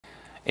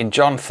In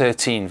John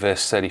 13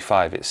 verse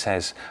 35 it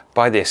says,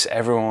 "By this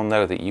everyone will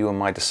know that you are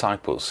my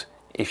disciples,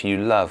 if you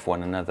love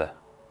one another."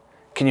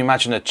 Can you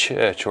imagine a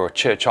church or a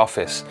church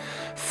office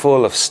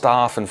full of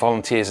staff and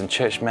volunteers and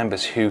church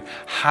members who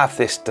have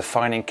this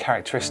defining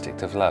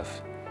characteristic of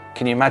love?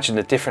 Can you imagine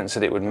the difference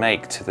that it would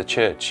make to the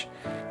church?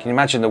 Can you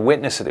imagine the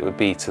witness that it would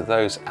be to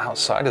those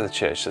outside of the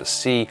church that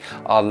see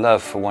our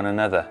love for one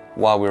another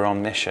while we're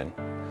on mission?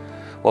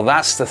 Well,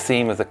 that's the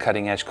theme of the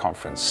Cutting Edge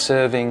Conference,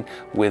 Serving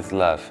with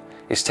Love.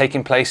 It's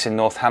taking place in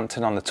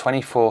Northampton on the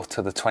 24th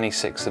to the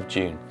 26th of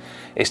June.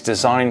 It's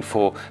designed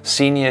for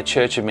senior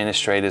church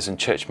administrators and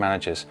church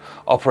managers,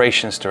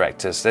 operations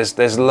directors.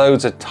 There's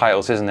loads of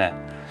titles, isn't there?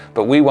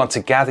 But we want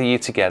to gather you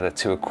together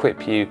to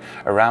equip you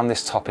around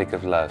this topic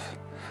of love.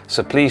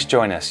 So please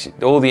join us.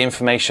 All the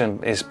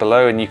information is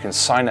below and you can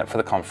sign up for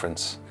the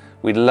conference.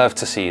 We'd love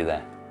to see you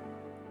there.